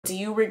do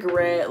you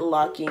regret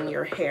locking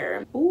your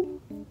hair? Ooh,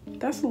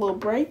 that's a little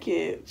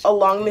breakage.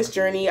 Along this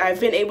journey, I've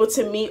been able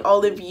to meet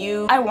all of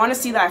you. I want to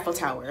see the Eiffel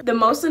Tower. The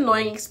most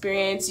annoying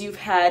experience you've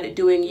had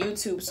doing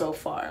YouTube so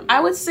far? I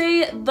would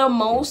say the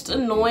most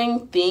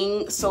annoying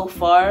thing so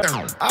far.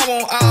 I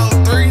want all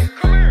three.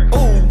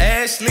 Ooh,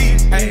 Ashley.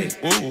 Hey,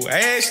 ooh,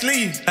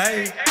 Ashley.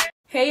 Hey.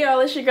 Hey y'all,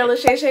 it's your girl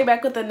Ashayshay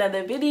back with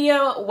another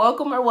video.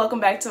 Welcome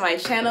back to my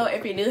channel.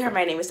 If you're new here,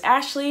 my name is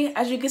Ashley.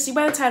 As you can see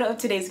by the title of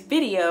today's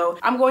video,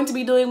 I'm going to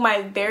be doing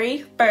my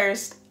very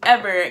first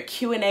ever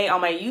Q&A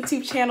on my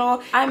YouTube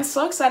channel. I'm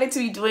so excited to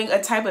be doing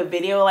a type of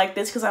video like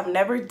this because I've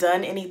never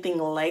done anything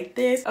like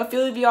this. A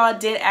few of y'all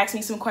did ask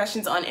me some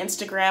questions on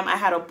Instagram. I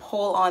had a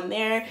poll on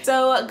there.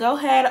 So go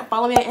ahead,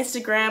 follow me on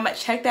Instagram,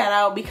 check that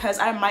out because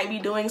I might be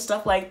doing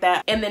stuff like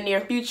that in the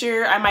near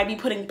future. I might be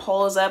putting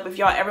polls up if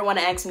y'all ever want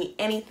to ask me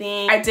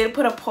anything. I did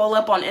put a poll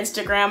up on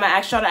Instagram. I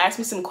asked y'all to ask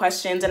me some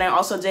questions and I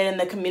also did in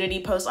the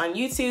community post on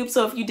YouTube.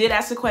 So if you did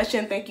ask a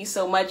question, thank you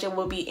so much. It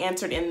will be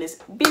answered in this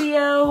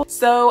video.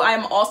 So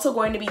I'm also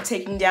going to be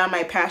taking down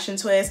my passion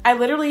twist. I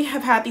literally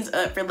have had these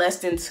up for less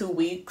than 2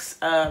 weeks.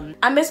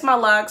 I miss my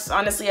locks.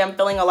 Honestly, I'm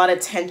feeling a lot of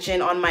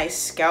tension on my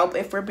scalp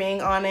if we're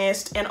being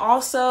honest. And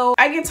also,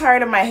 I get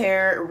tired of my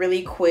hair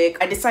really quick.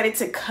 I decided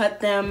to cut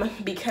them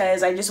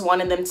because I just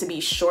wanted them to be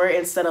short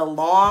instead of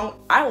long.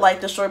 I like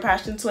the short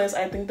passion twists.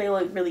 I think they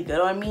look really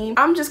good on me.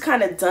 I'm just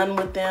kind of done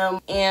with them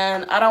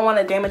and I don't want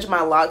to damage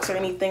my locks or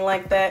anything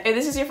like that. If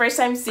this is your first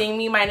time seeing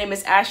me, my name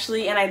is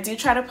Ashley and I do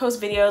try to post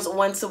videos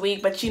once a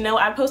week, but you know,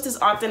 I post as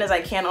often as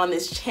I can on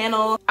this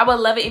channel. I would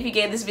love it if you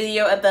gave this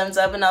video a thumbs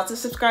up and also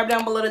subscribe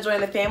down below to join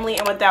the family.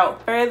 And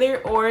without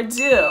further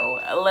ado,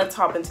 let's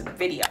hop into the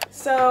video.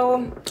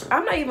 So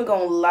I'm not even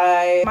gonna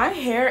lie, my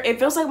hair, it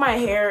feels like my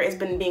hair has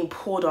been being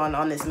pulled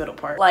on this middle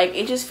part. Like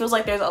it just feels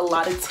like there's a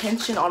lot of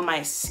tension on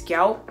my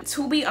scalp.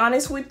 To be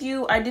honest with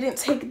you, I didn't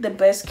take the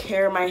best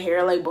care of my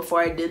hair like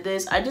before I did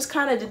this. I just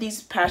kind of did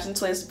these passion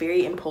twists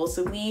very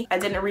impulsively. I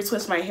didn't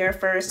retwist my hair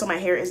first, so my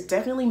hair is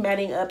definitely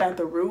matting up at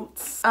the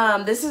roots.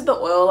 This is the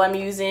oil I'm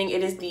using.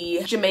 It is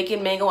the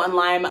Jamaican Mango and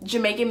Lime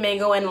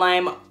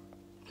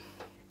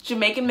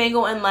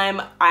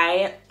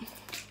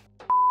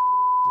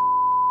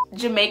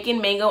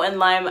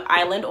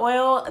Island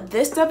oil.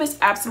 This stuff is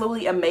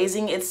absolutely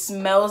amazing. It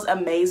smells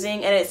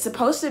amazing and it's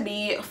supposed to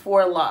be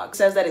for locks. It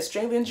says that it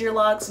strengthens your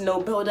locks,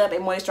 no buildup,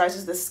 it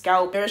moisturizes the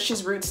scalp,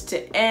 nourishes roots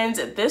to ends.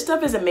 This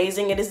stuff is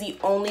amazing. It is the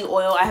only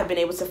oil I have been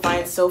able to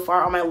find so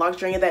far on my lock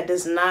journey that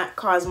does not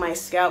cause my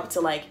scalp to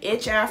like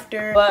itch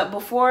after. But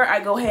before I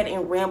go ahead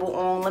and ramble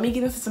on, let me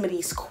get into some of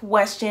these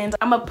questions.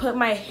 I'm gonna put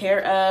my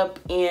hair up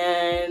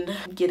and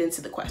get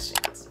into the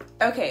questions.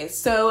 Okay,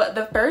 so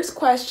the first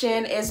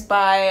question is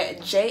by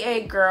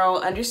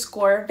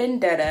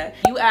JA_Girl_Vendetta.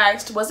 You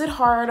asked, was it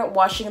hard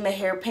washing the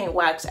hair paint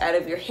wax out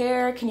of your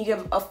hair? Can you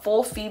give a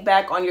full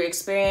feedback on your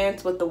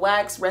experience with the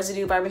wax,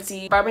 residue,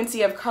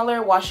 vibrancy of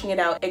color, washing it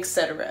out,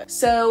 etc.?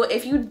 So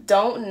if you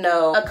don't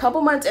know, a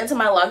couple months into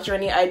my lock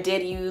journey, I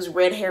did use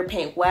red hair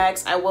paint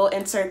wax. I will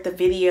insert the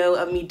video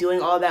of me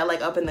doing all that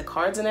like up in the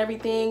cards and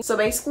everything. So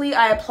basically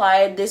I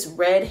applied this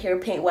red hair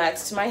paint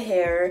wax to my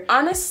hair.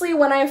 Honestly,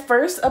 when I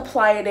first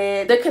applied it,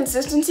 the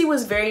consistency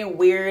was very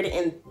weird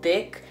and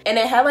thick and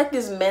it had like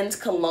this men's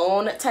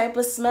cologne type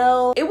of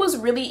smell. It was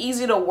really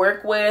easy to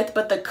work with,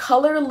 but the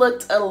color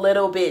looked a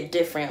little bit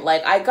different.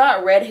 Like I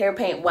got red hair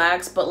paint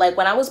wax, but like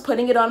when I was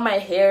putting it on my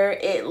hair,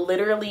 it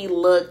literally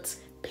looked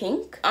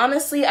pink.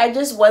 Honestly, I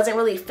just wasn't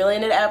really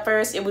feeling it at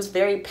first. It was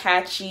very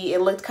patchy.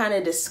 It looked kind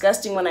of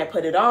disgusting when I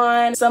put it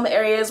on. Some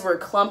areas were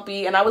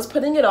clumpy and I was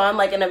putting it on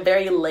like in a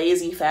very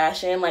lazy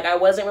fashion. Like I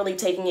wasn't really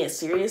taking it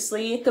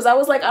seriously because I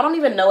was like, I don't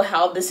even know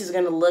how this is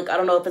gonna look. I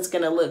don't know if it's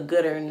gonna look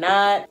good or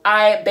not.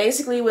 I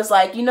basically was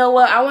like, you know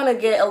what? I want to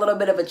get a little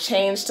bit of a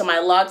change to my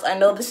locks. I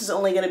know this is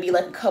only gonna be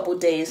like a couple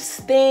days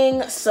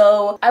thing.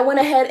 So I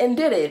went ahead and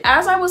did it.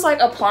 As I was like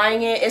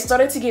applying it, it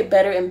started to get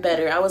better and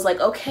better. I was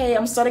like, okay,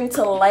 I'm starting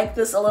to like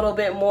this a little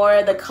bit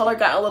more. The color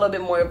got a little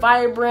bit more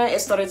vibrant. It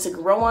started to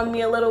grow on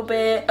me a little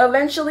bit.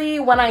 Eventually,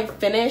 when I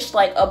finished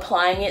like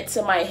applying it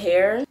to my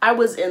hair, I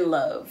was in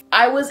love.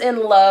 I was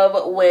in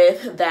love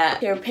with that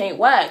hair paint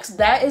wax.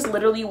 That is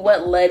literally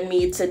what led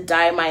me to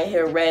dye my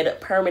hair red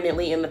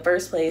permanently in the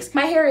first place.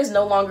 My hair is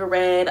no longer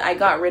red. I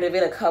got rid of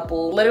it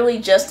literally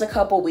just a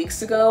couple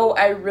weeks ago.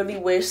 I really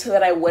wish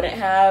that I wouldn't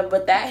have,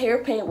 but that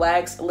hair paint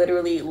wax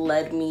literally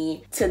led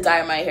me to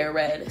dye my hair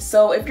red.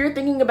 So if you're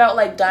thinking about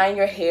like dyeing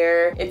your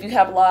hair, if you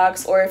have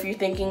locks, or if you're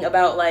thinking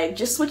about like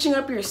just switching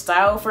up your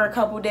style for a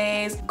couple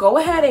days, go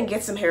ahead and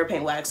get some hair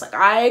paint wax. Like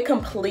I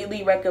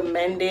completely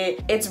recommend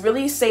it. It's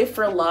really safe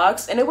for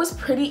locks and it was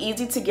pretty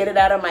easy to get it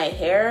out of my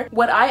hair.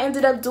 What I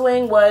ended up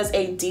doing was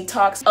a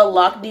detox, a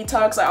lock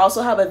detox. I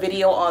also have a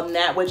video on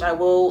that which I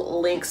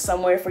will link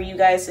somewhere for you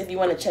guys if you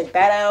want to check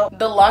that out.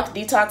 The lock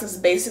detox is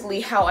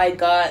basically how I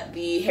got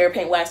the hair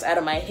paint wax out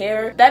of my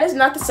hair. That is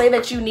not to say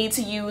that you need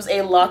to use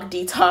a lock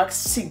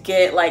detox to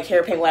get like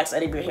hair paint wax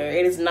out of your hair.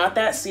 It is not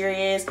that serious.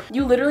 is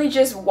you literally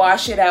just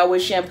wash it out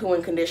with shampoo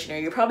and conditioner.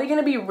 You're probably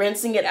gonna be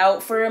rinsing it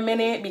out for a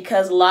minute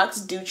because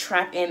Locs do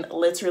trap in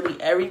literally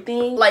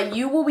everything. Like,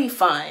 you will be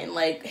fine.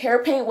 Like,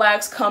 hair paint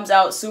wax comes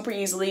out super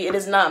easily. It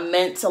is not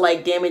meant to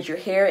like damage your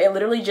hair. It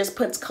literally just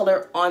puts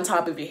color on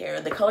top of your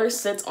hair. The color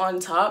sits on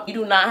top. You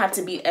do not have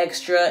to be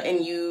extra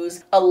and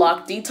use a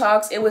lock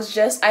detox. It was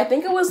just, I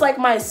think it was like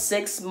my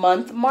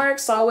 6-month mark,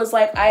 so I was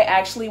like, I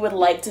actually would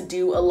like to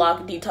do a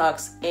lock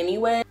detox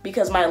anyway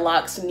because my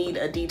locks need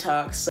a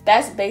detox. So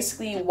that's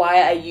basically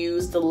why I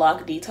used the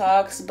lock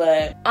detox.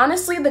 But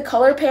honestly, the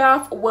color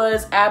payoff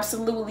was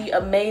absolutely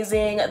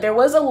amazing. There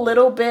was a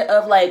little bit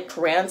of like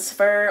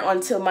transfer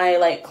onto my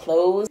like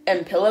clothes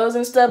and pillows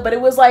and stuff, but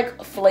it was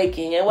like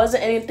flaking. It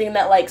wasn't anything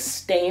that like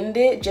stained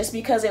it, just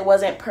because it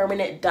wasn't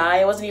permanent dye.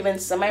 It wasn't even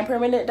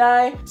semi-permanent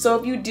dye. So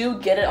if you do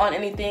get it on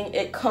anything,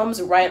 it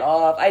comes right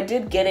off. I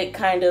did get it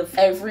kind of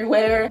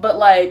everywhere, but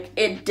like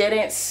it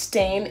didn't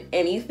stain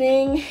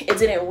anything. It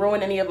didn't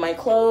ruin any of my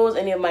clothes,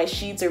 any of my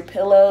sheets or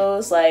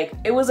pillows. Like,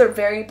 it was a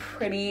very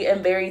pretty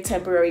and very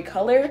temporary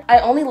color. I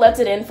only left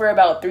it in for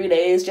about 3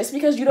 days just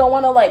because you don't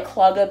want to like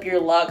clog up your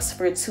locks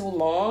for too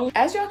long.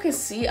 As y'all can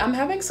see, I'm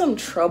having some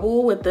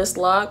trouble with this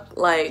lock.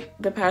 Like,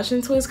 the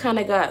passion twist kind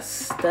of got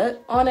stuck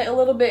on it a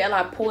little bit and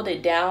I pulled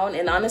it down.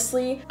 And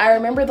honestly, I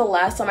remember the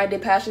last time I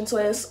did passion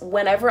twist,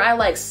 whenever I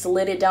like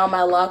slid it down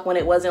my lock when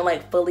it wasn't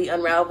like fully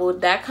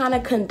unraveled, that kind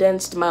of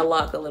condensed my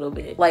lock a little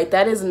bit. Like,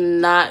 that is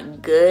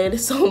not good.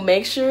 So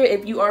make sure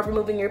if you are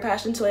removing your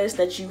passion twist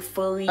that you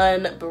fully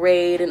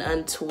unbraid and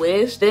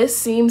untwist. This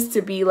seems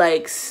to be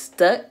like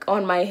stuck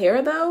on my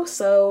hair though,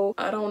 so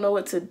I don't know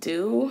what to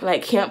do. And I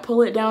can't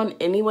pull it down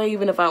anyway,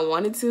 even if I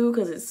wanted to,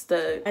 because it's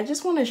stuck. I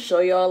just want to show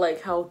y'all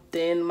like how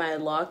thin my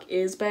lock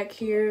is back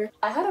here.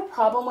 I had a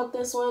problem with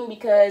this one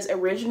because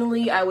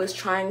originally I was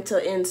trying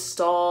to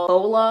install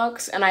faux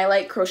locks and I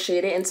like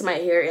crocheted it into my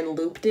hair and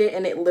looped it,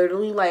 and it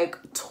literally like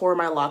tore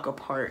my lock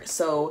apart.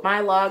 So my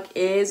lock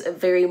is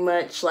very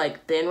much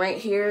like thin right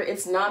here.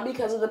 It's not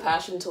because of the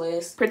passion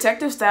twist.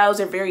 Protective styles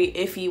are very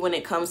iffy when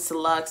it comes to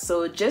locks,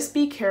 so just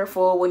be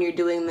careful when you're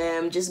doing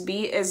them. Just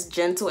be as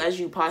gentle as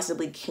you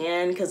possibly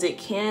can because it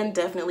can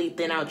definitely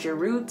thin out your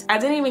roots. I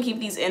didn't even keep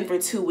these in for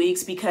 2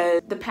 weeks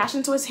because the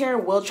passion twist hair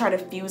will try to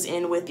fuse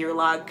in with your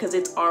lock because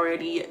it's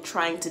already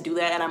trying to do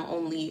that, and I'm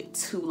only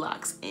 2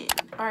 locks in.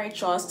 All right,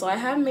 y'all, so I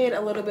have made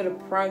a little bit of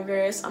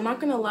progress. I'm not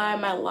gonna lie,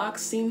 my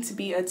locks seem to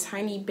be a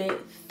tiny bit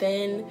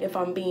thin, if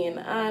I'm being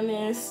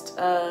honest.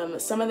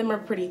 Some of them are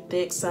pretty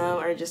thick, some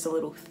are just a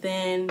little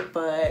thin.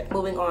 But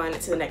moving on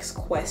to the next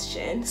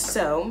question.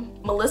 So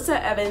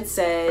Melissa Evans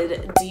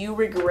said, do you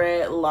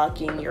regret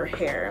locking your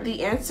hair?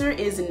 The answer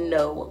is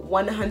no,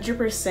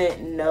 100%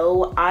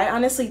 no. I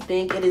honestly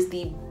think it is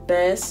the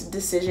best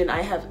decision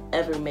I have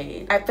ever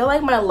made. I feel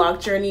like my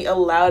lock journey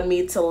allowed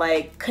me to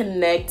like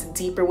connect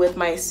deeper with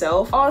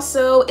myself.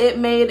 Also, it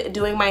made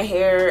doing my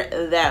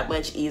hair that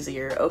much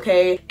easier,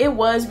 okay? It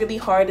was really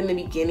hard in the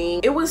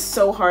beginning. It was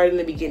so hard in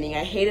the beginning.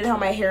 I hated how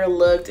my hair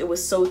looked. It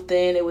was so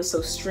thin, it was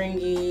so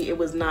stringy. It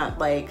was not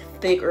like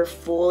thick or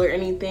full or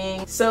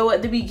anything. So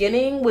the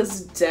beginning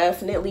was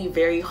definitely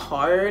very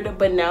hard,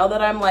 but now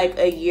that I'm like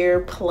a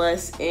year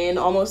plus in,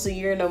 almost a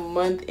year and a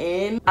month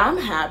in, I'm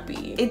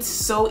happy. It's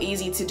so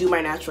easy to do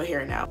my natural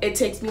hair now. It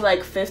takes me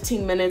like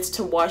 15 minutes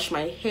to wash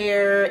my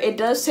hair. It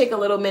does take a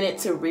little minute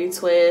to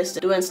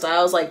retwist. Doing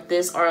styles like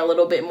this are a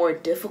little bit more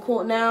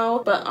difficult now,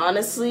 but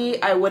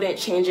honestly, I wouldn't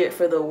change it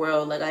for the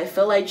world. Like, I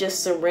feel like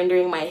just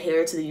surrendering my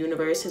hair to the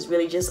universe has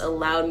really just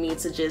allowed me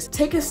to just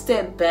take a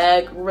step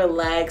back,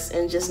 relax,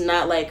 and just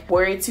not like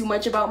worry too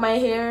much about my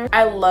hair.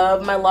 I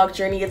love my lock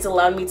journey. It's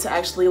allowed me to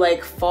actually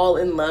like fall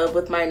in love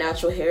with my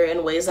natural hair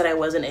in ways that I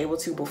wasn't able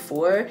to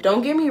before.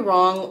 Don't get me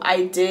wrong,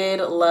 I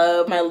did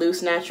love my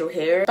loose natural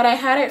hair, but I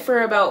had it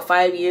for about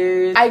 5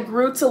 years. I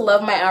grew to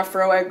love my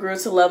afro, I grew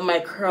to love my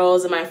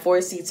curls and my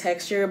 4C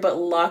texture, but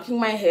locking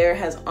my hair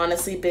has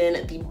honestly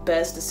been the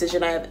best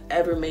decision I have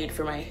ever made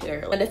for my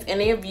hair. And if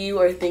any of you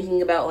are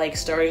thinking about like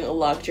starting a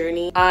lock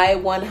journey, I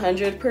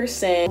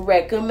 100%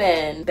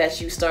 recommend that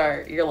you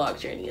start your lock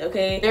journey,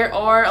 okay? There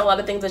are a lot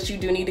of things that you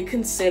do need to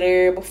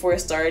consider before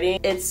starting.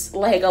 It's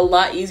like a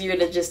lot easier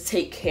to just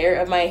take care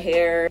of my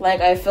hair.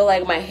 Like, I feel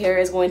like my hair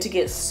is going to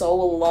get so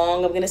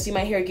long. I'm gonna see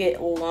my hair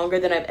get longer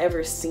than I've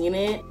ever seen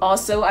it.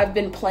 Also, I've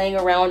been playing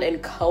around in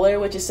color,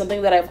 which is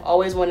something that I've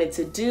always wanted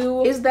to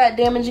do. Is that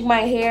damaging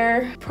my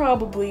hair?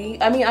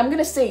 Probably. I mean, I'm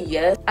gonna say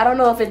yes. I don't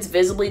know if it's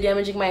visibly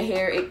damaging my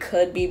hair. It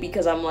could be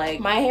because I'm like,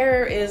 my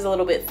hair is a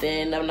little bit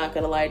thin. I'm not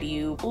gonna lie to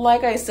you.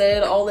 Like I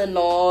said, all in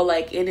all,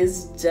 like, it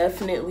has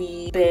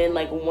definitely been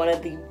like one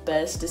of the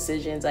best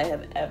decisions I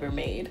have ever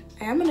made.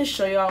 I'm gonna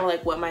show y'all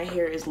like what my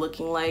hair is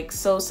looking like.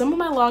 So some of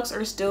my locks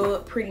are still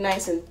pretty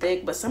nice and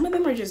thick, but some of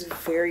them are just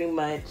very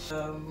much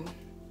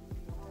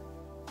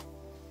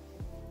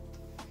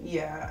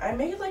yeah, I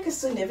made like a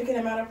significant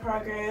amount of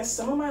progress.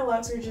 Some of my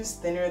locks are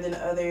just thinner than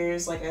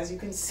others. Like, as you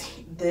can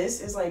see,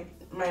 this is like,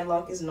 my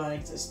lock is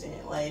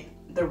non-existent. Like,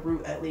 the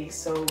root at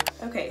least. So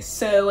okay,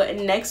 so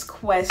next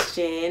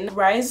question.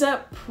 Rise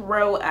Up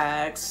Pro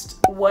asked,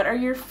 what are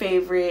your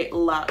favorite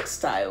lock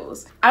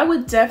styles? I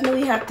would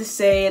definitely have to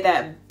say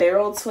that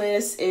barrel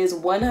twist is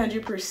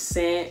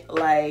 100%,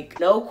 like,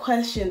 no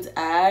questions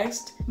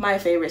asked, my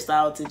favorite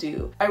style to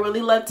do. I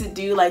really love to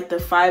do like the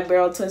 5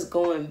 barrel twist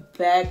going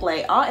back.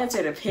 Like, I'll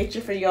insert a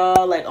picture for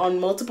y'all, like on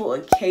multiple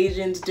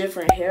occasions,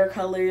 different hair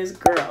colors.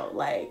 Girl,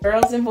 like,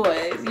 girls and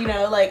boys, you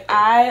know, like,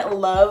 I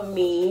love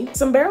me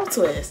some barrel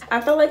twist.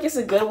 I feel like it's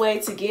a good way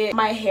to get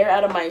my hair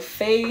out of my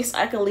face.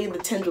 I can leave the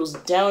tendrils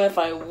down if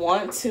I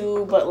want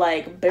to, but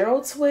like,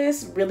 barrel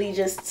twist really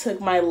just took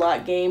my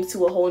lock game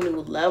to a whole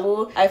new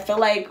level. I feel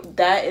like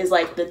that is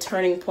like the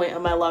turning point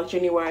of my lock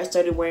journey, where I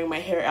started wearing my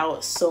hair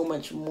out so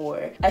much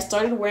more. I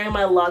started wearing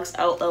my locks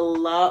out a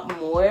lot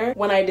more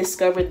when I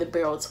discovered the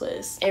barrel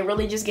twist. It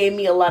really just gave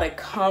me a lot of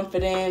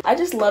confidence. I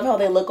just love how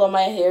they look on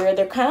my hair.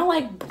 They're kind of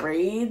like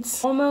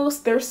braids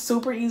almost. They're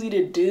super easy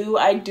to do.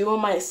 I do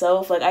them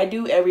myself. Like, I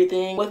do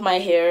everything with my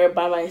hair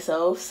by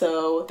myself,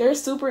 so they're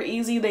super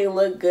easy. They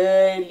look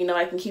good. You know,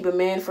 I can keep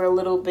them in for a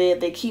little bit.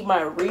 They keep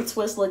my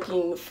retwist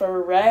looking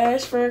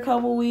fresh for a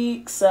couple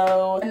weeks.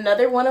 So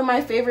another one of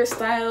my favorite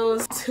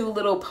styles, 2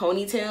 little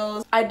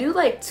ponytails. I do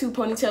like 2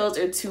 ponytails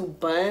or 2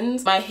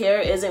 buns. My hair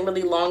isn't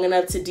really long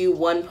enough to do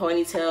 1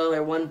 ponytail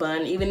or 1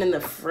 bun, even in the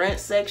front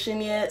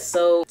section yet.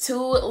 So 2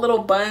 little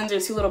buns or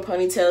 2 little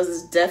ponytails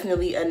is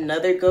definitely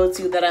another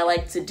go-to that I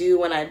like to do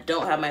when I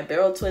don't have my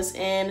barrel twist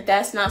in.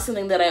 That's not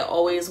something that I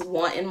always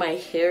want in my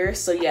hair.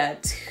 So yeah,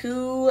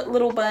 2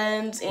 little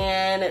buns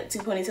and 2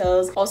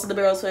 ponytails. Also, the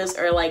barrel twist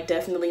are like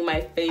definitely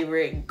my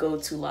favorite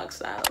go-to lock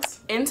styles.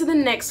 Into the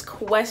next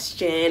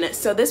question.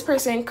 So this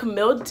person,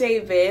 Camille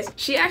Davis,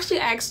 she actually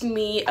asked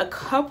me a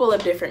couple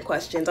of different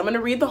questions. I'm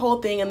gonna read the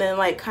whole thing and then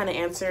like kind of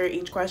answer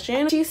each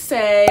question. She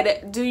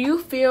said, do you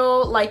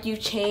feel like you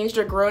changed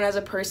or grown as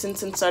a person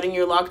since starting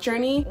your lock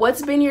journey?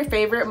 What's been your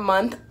favorite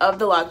month of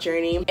the lock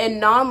journey? And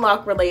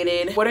non-lock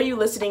related, what are you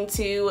listening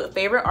to?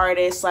 Favorite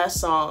artists /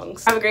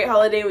 songs? Have a great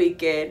holiday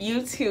weekend.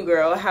 You too,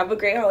 girl. Have a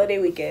great holiday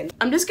weekend.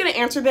 I'm just gonna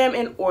answer them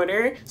in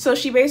order. So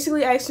she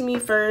basically asked me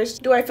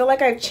first, do I feel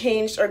like I've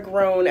changed or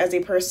grown as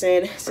a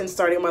person since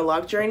starting my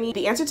lock journey?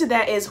 The answer to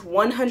that is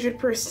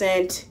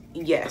 100%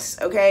 yes.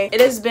 Okay,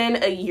 it has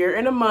been a year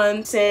and a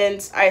month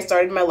since I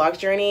started my lock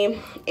journey,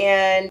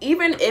 and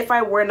even if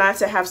I were not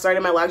to have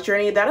started my lock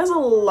journey, that is a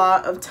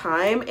lot of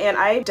time, and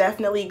I've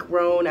definitely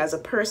grown as a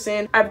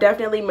person. I've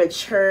definitely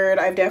matured.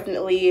 I've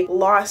definitely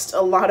lost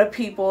a lot of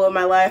people in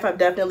my life. I've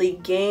definitely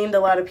gained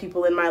a lot of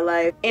people in my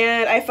life,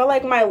 and I feel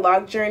like my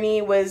lock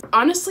journey was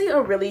honestly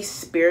a really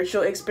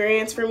spiritual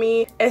experience for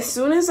me. As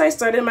soon as I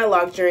started my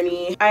lock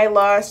journey, I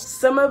lost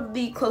some of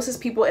the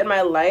closest people in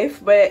my life,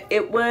 but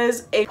it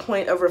was a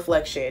point of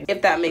reflection,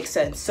 if that makes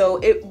sense. So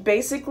it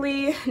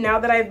basically, now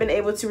that I've been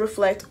able to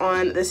reflect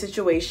on the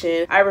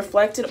situation, I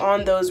reflected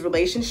on those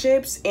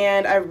relationships,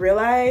 and I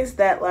realized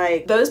that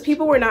like, those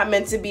people were not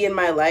meant to be in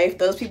my life.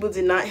 Those people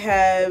did not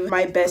have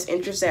my best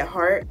interests at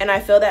heart, and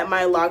I feel that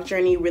my lock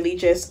journey really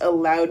just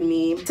allowed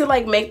me to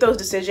like make those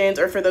decisions,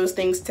 or for those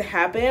things to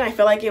happen. I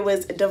feel like it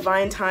was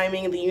divine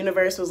timing. The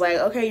universe was like,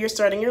 okay, you're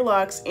starting your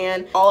locks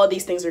and all of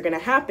these things are gonna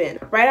happen.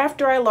 Right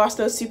after I lost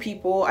those 2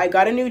 people, I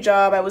got a new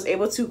job. I was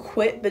able to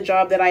quit the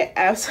job that I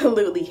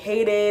absolutely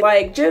hated.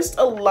 Like, just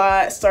a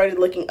lot started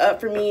looking up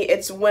for me.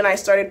 It's when I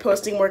started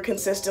posting more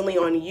consistently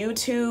on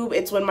YouTube.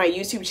 It's when my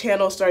YouTube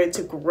channel started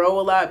to grow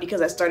a lot because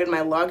I started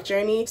my lock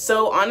journey.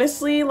 So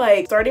honestly,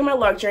 like, starting my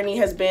lock journey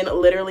has been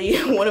literally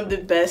one of the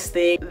best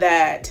things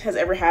that has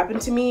ever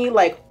happened to me.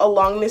 Like,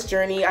 along this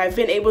journey, I've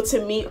been able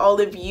to meet all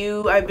of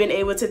you. I've been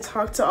able to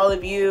talk to all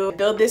of you,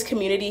 build this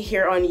community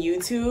here on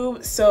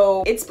YouTube.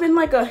 So it's been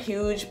like a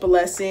huge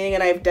blessing,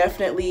 and I've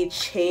definitely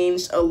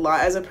changed a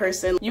lot as a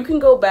person. You can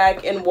go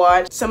back and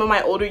watch some of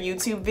my older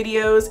YouTube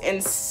videos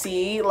and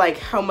see like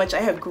how much I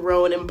have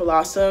grown and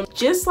blossomed,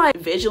 just like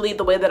visually,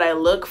 the way that I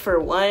look for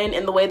one,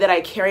 and the way that I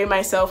carry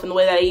myself, and the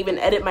way that I even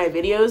edit my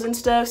videos and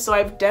stuff. So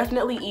I've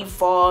definitely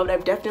evolved.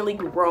 I've definitely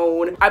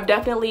grown. I've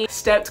definitely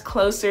stepped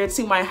closer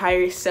to my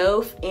higher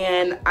self,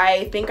 and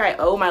I think I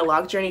owe my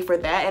lock journey for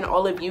that, and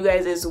all of you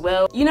guys as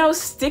well, you know,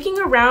 sticking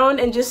around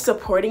and just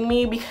supporting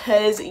me,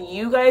 because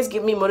you guys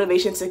give me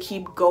motivation to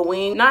keep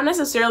going. Not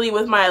necessarily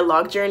with my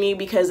lock journey,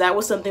 because that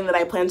was something that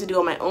I planned to do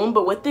on my own,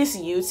 but with this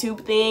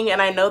YouTube thing,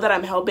 and I know that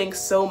I'm helping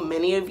so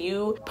many of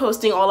you,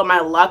 posting all of my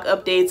lock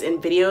updates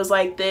and videos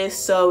like this.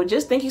 So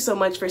just thank you so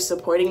much for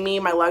supporting me.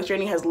 My lock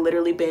journey has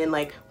literally been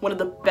like one of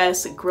the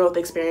best growth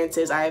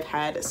experiences I've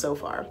had so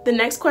far. The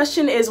next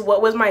question is,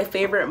 what was my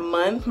favorite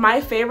month?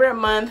 My favorite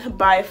month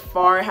by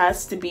far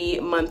has to be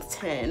month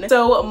 10.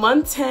 So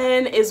month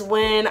 10 is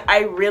when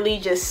I really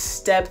just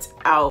stepped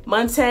out.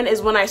 Month 10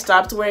 is when I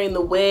stopped wearing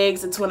the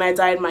wigs. It's when I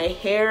dyed my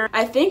hair.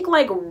 I think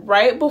like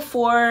right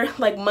before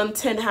like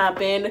month 10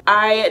 happened,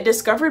 I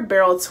discovered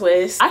barrel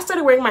twist. I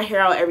started wearing my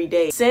hair out every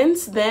day.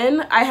 Since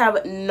then, I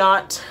have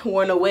not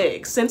worn a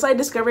wig. Since I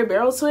discovered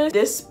barrel twist,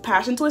 this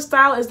passion twist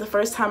style is the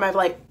first time I've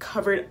like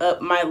covered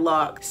up my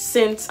locks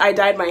since I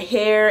dyed my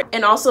hair,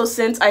 and also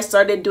since I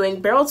started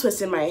doing barrel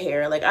twists in my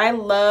hair. Like I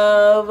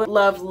love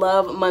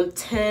month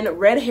 10.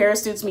 Red hair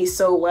suits me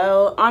so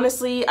well.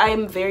 Honestly, I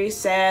am very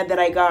sad that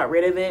I got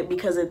rid of it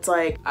because it's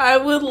like I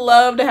would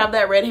love to have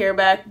that red hair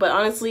back, but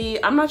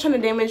honestly I'm not trying to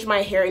damage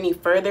my hair any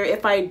further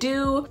if I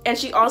do. And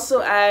she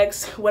also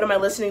asks, what am I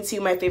listening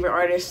to, my favorite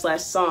artist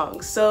slash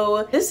songs.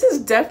 So this is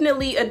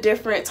definitely a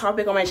different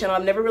topic on my channel.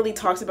 I've never really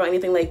talked about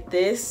anything like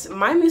this.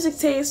 My music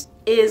taste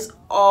is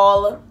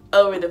all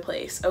over the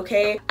place,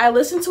 okay? I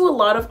listen to a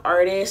lot of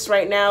artists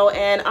right now,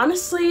 and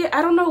honestly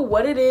I don't know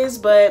what it is,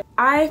 but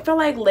I feel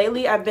like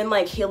lately I've been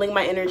like healing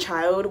my inner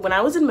child. When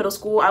I was in middle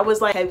school, I was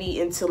like heavy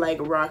into like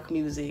rock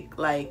music,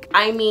 like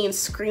I mean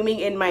screaming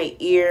in my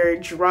ear,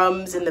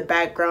 drums in the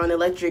background,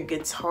 electric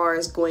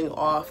guitars going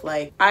off.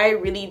 Like I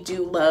really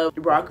do love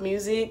rock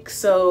music.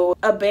 So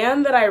a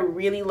band that I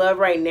really love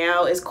right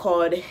now is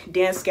called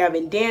Dance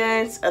Gavin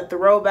Dance, a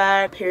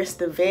throwback. Pierce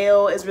the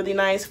Veil is really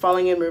nice,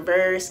 Falling in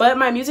Reverse. But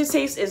my music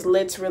taste is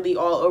literally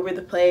all over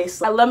the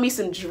place. I love me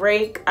some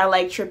Drake. I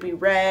like Trippie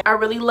Redd. I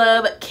really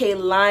love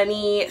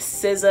Kehlani,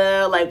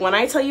 SZA. Like when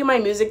I tell you my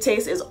music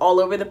taste is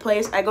all over the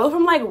place, I go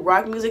from like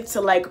rock music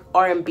to like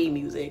R&B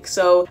music.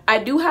 So I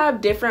do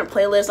have different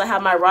playlists. I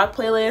have my rock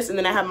playlist and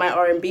then I have my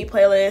R&B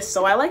playlist.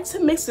 So I like to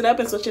mix it up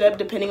and switch it up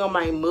depending on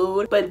my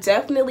mood. But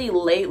definitely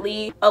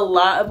lately, a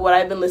lot of what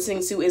I've been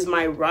listening to is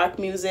my rock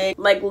music.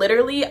 Like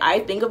literally,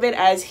 I think of it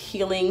as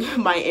healing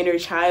my inner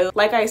child.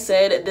 Like I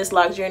said, this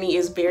lock journey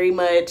is very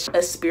much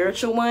a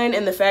spiritual one,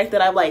 and the fact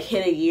that I've like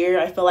hit a year,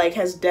 I feel like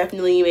has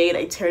definitely made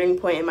a turning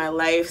point in my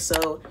life.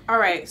 So all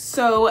right,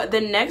 so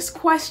the next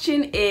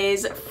question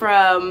is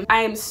from,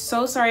 I am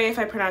so sorry if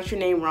I pronounce your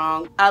name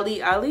wrong,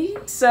 Ali.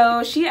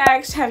 So she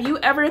asked, have you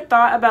ever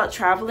thought about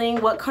traveling?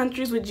 What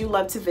countries would you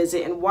love to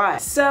visit and why?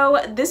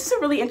 So this is a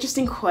really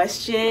interesting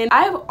question.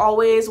 I've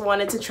always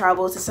wanted to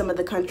travel to some of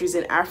the countries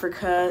in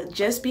Africa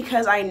just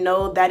because I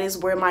know that is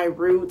where my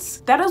roots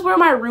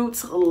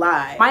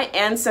lie. My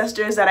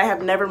ancestors that I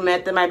have never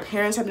met, that my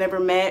parents have never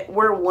met,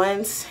 were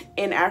once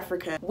in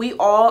Africa. We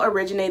all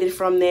originated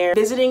from there.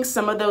 Visiting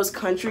some of those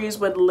countries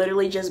would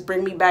literally just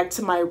bring me back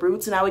to my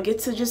roots, and I would get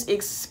to just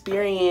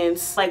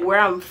experience like where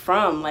I'm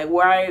from, like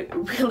where I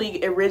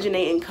really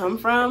originate and come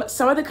from.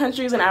 Some of the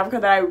countries in Africa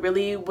that I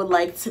really would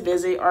like to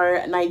visit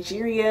are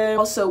Nigeria,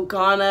 also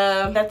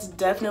Ghana. That's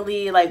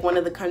definitely like one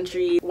of the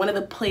countries, one of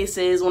the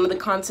places, one of the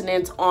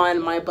continents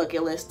on my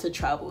bucket list to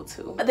travel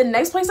to. The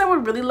next place I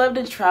would really love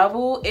to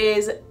travel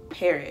is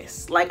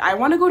Paris. Like I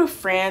want to go to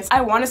France. I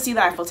want to see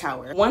the Eiffel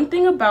Tower. One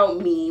thing about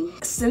me,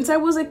 since I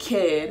was a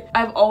kid,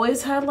 I've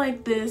always had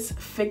like this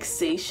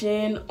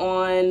fixation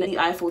on the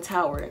Eiffel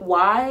Tower.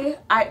 Why?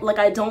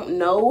 I don't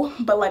know,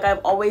 but like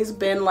I've always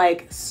been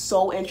like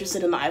so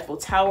interested in the Eiffel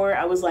Tower.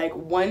 I was like,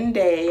 one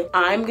day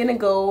I'm gonna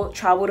go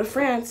travel to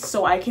France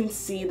so I can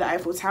see the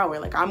Eiffel Tower.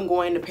 Like I'm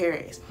going to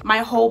Paris. My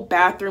whole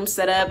bathroom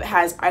setup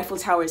has Eiffel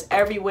Towers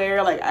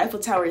everywhere, like Eiffel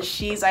Tower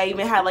sheets. I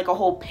even had like a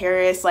whole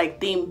Paris like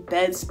themed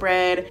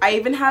bedspread. I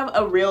even have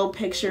a real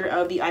picture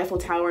of the Eiffel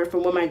Tower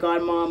from when my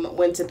godmom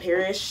went to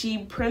Paris. She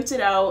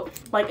printed out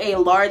like a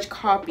large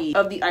copy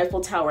of the Eiffel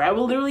Tower. I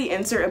will literally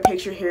insert a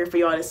picture here for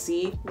y'all to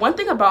see. One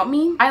thing about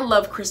me, I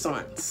love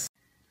croissants.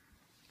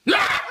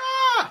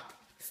 Ah!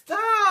 Stop!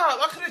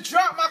 I could have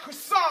dropped my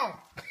croissant.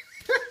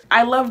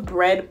 I love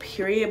bread,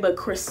 period, but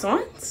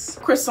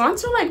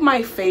croissants are like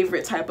my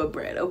favorite type of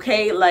bread,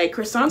 okay? Like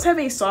croissants have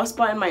a soft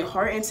spot in my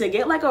heart, and to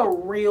get like a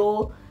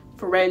real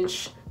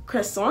French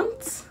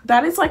croissant,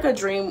 that is like a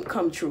dream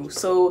come true.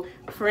 So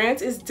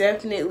France is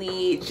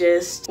definitely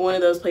just one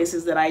of those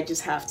places that I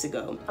just have to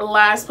go.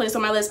 Last place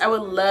on my list, I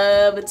would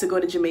love to go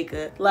to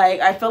Jamaica. Like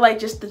I feel like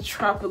just the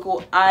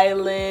tropical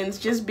islands,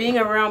 just being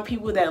around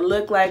people that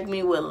look like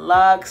me with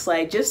locks,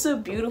 like just a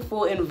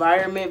beautiful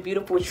environment,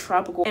 beautiful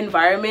tropical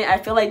environment. I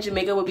feel like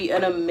Jamaica would be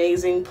an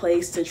amazing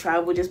place to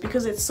travel just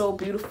because it's so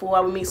beautiful. I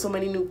would meet so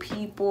many new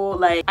people.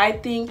 Like I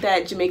think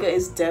that Jamaica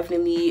is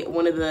definitely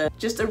one of the,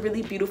 just a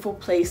really beautiful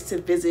place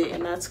to visit,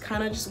 and that's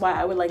kind of just why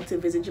I would like to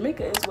visit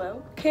Jamaica as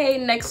well. Okay,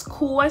 next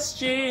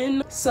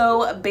question.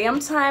 So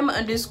BamTime_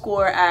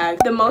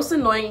 asks, the most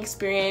annoying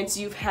experience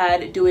you've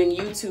had doing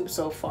YouTube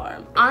so far?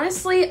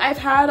 Honestly, I've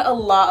had a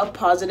lot of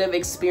positive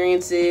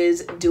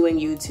experiences doing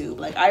YouTube.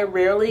 Like I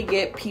rarely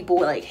get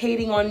people like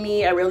hating on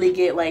me. I rarely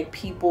get like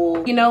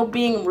people, you know,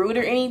 being rude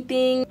or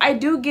anything. I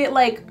do get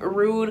like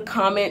rude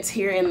comments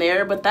here and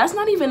there, but that's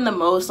not even the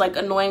most like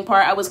annoying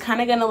part. I was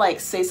kind of gonna like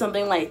say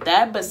something like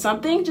that, but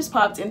something just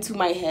popped into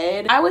my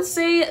head. I would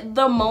say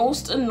the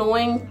most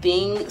annoying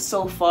thing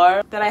so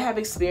far that I have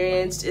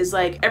experienced is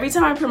like every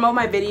time I promote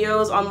my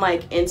videos on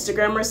like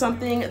Instagram or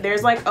something,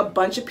 there's like a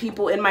bunch of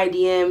people in my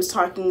DMs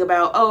talking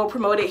about, oh,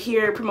 promote it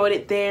here, promote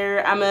it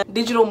there, I'm a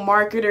digital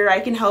marketer, I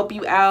can help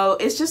you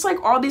out. It's just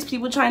like all these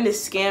people trying to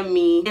scam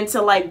me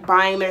into like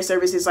buying their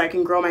services so I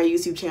can grow my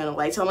YouTube channel,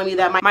 like telling me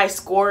that my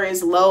score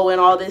is low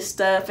and all this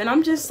stuff, and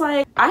I'm just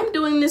like, I'm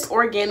doing this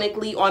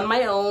organically on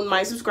my own.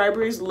 My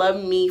subscribers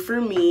love me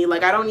for me.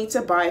 Like, I don't need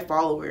to buy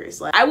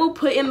followers. Like, I will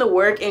put in the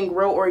work and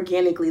grow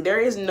organically. There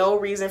is no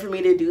reason for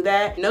me to do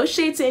that. No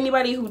shade to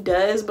anybody who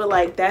does, but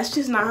like, that's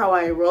just not how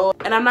I roll.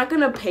 And I'm not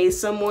gonna pay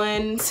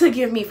someone to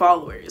give me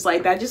followers.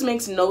 Like, that just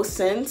makes no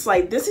sense.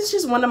 Like, this is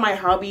just one of my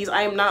hobbies.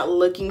 I am not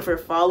looking for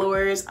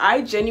followers.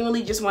 I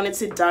genuinely just wanted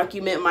to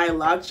document my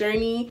loc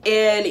journey,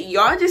 and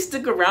y'all just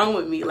stick around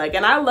with me. Like,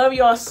 and I love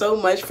y'all so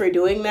much for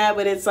doing that,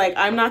 but it's like,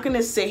 I'm not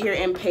gonna sit here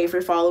and pay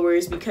for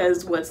followers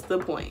because what's the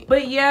point?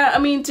 But yeah, I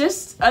mean,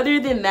 just other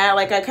than that,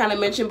 like I kind of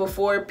mentioned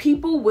before,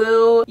 people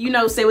will, you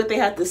know, say what they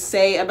have to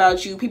say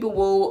about you. People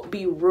will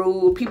be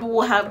rude. People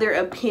will have their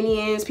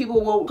opinions.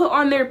 People will put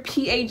on their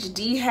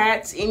PhD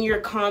hats in your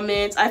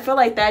comments. I feel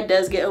like that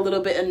does get a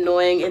little bit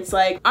annoying. It's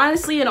like,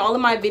 honestly, in all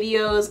of my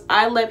videos,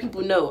 I let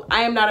people know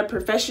I am not a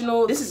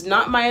professional. This is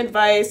not my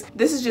advice.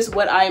 This is just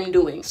what I am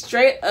doing.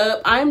 Straight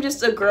up, I'm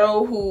just a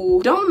girl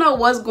who don't know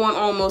what's going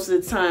on most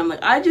of the time.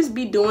 Like, I just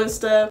be doing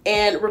stuff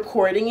and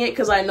recording it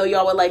because I know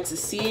y'all would like to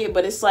see it,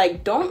 but it's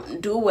like,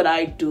 don't do what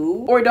I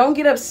do, or don't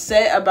get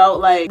upset about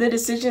like the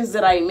decisions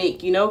that I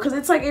make, you know, because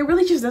it's like, it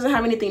really just doesn't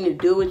have anything to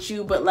do with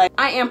you. But like,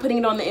 I am putting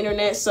it on the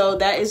internet, so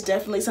that is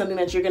definitely something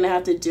that you're gonna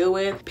have to deal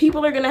with.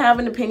 People are gonna have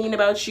an opinion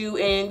about you,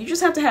 and you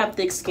just have to have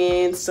thick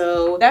skin.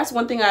 So that's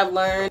one thing I've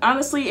learned.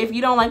 Honestly, if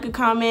you don't like a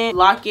comment,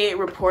 block it,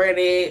 report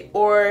it,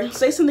 or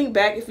say something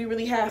back if you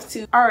really have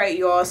to. All right,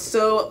 y'all,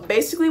 so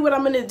basically what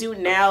I'm gonna do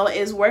now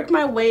is work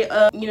my way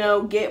up, you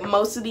know, get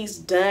most of these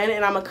done,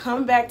 and I'm gonna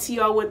come back to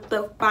y'all with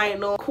the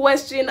final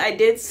question. I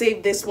did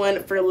save this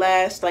one for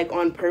last, like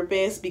on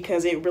purpose,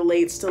 because it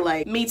relates to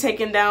like me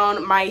taking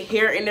down my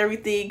hair and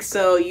everything.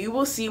 So you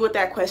will see what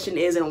that question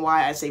is and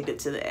why I saved it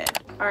to the end.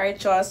 All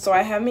right, y'all, so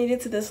I have made it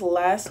to this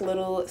last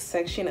little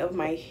section of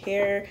my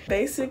hair.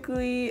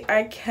 Basically,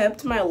 I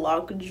kept my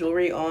loc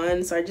jewelry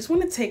on, so I just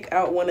want to take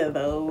out one of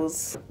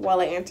those while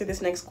I answer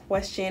this next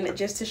question,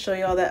 just to show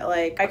y'all that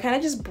like I kind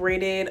of just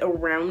braided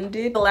around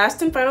it. The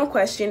last and final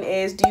question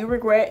is, do you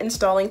regret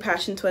installing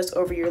passion twist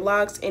over your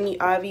locks? Any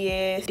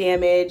obvious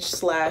damage /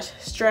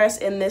 stress?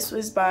 And this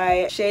was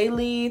by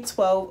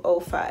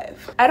Shaylee1205.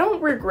 I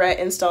don't regret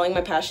installing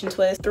my passion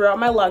twist throughout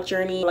my loc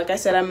journey. Like I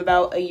said, I'm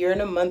about a year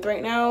and a month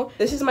right now.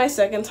 This is my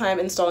second time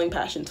installing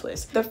passion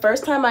twist. The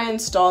first time I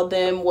installed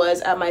them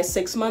was at my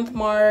 6-month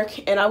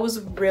mark, and I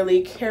was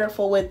really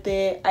careful with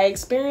it. I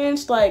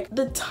experienced like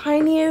the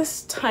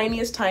tiniest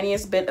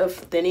bit of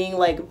thinning,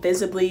 like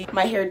visibly.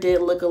 My hair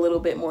did look a little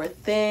bit more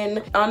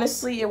thin.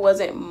 Honestly, it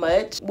wasn't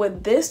much.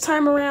 With this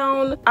time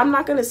around, I'm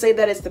not gonna say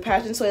that it's the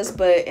passion twist,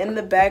 but in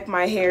the back,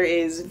 my hair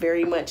is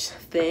very much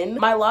thin.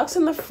 My locks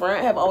in the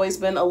front have always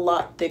been a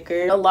lot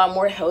thicker, a lot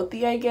more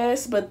healthy, I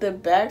guess, but the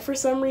back for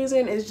some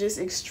reason is just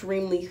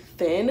extremely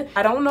thin.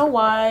 I don't know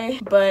why,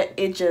 but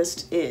it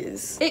just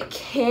is. It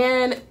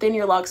can thin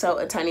your locks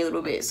out a tiny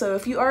little bit. So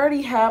if you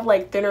already have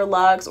like thinner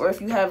locks, or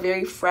if you have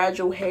very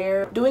fragile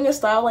hair, doing a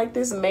style like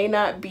this may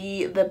not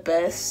be the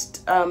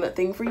best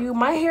thing for you.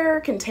 My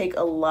hair can take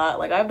a lot.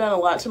 Like, I've done a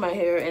lot to my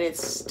hair and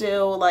it's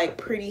still like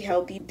pretty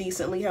healthy,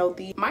 decently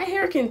healthy. My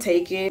hair can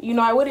take it. You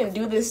know, I wouldn't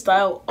do this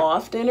style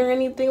often or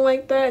anything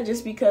like that,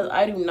 just because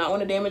I do not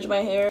want to damage my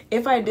hair.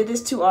 If I did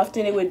this too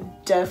often, it would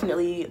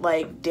definitely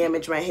like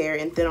damage my hair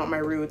and thin out my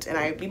roots, and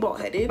I'd be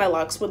bald-headed. My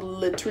locks would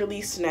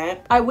literally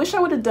snap. I wish I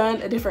would have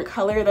done a different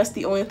color. That's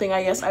the only thing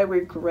I guess I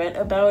regret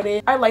about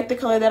it. I like the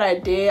color that I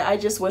did. I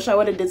just wish I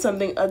would have did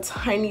something a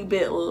tiny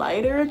bit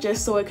lighter,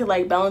 just so it could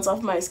like balance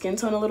off my skin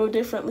tone a little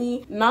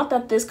differently. Not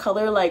that this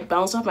color like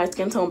bounced off my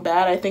skin tone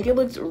bad. I think it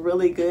looked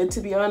really good,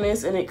 to be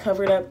honest, and it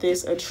covered up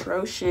this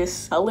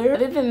atrocious color.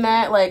 Other than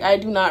that, like, I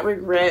do not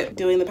regret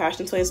doing the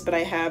passion twist, but I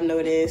have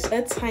noticed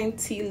a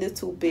tiny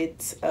little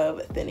bit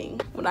of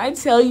thinning. When I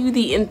tell you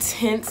the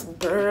intense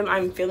burn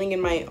I'm feeling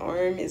in my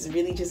arm is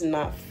really just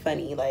not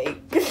funny. Like,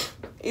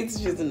 it's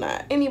just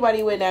not.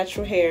 Anybody with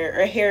natural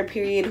hair or hair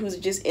period who's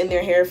just in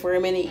their hair for a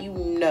minute, you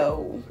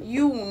know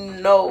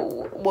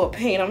what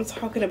pain I'm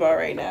talking about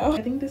right now.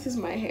 I think this is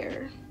my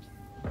hair.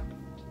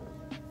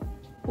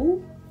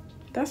 Ooh,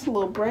 that's a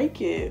little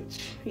breakage.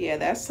 Yeah,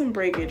 that's some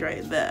breakage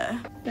right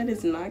there. That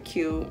is not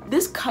cute.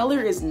 This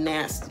color is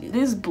nasty.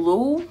 This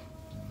blue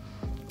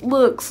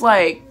looks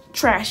like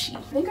trashy.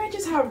 I think I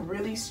just have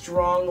really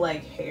strong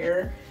like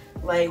hair.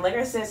 Like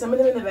I said, some of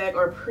them in the back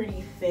are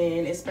pretty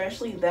thin,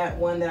 especially that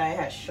one that I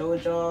had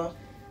showed y'all.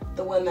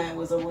 The one that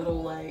was a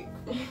little like,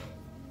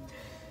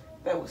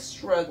 that was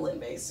struggling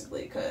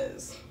basically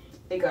because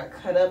it got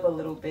cut up a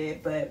little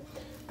bit, but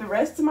the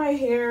rest of my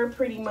hair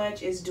pretty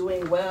much is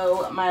doing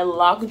well. My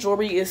loc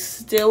jewelry is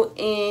still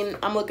in.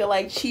 I'm looking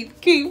like Chief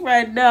Keef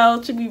right now,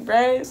 to be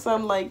right,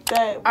 something like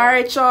that. All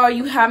right, y'all,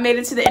 you have made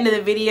it to the end of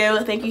the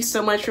video. Thank you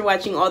so much for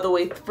watching all the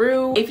way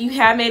through. If you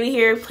have made it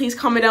here, please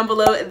comment down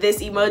below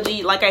this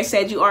emoji. Like I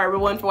said, you are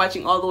everyone for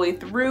watching all the way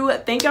through.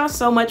 Thank y'all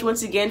so much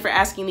once again for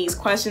asking these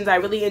questions. I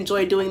really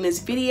enjoyed doing this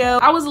video.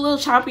 I was a little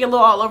choppy, a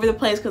little all over the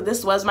place because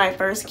this was my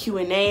first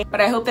Q&A, but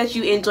I hope that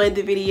you enjoyed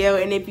the video,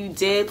 and if you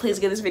did, please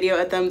give this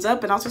video a thumbs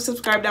up, and I'll Also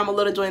subscribe down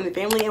below to join the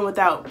family, and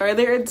without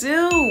further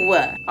ado,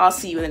 I'll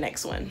see you in the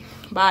next one.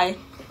 Bye.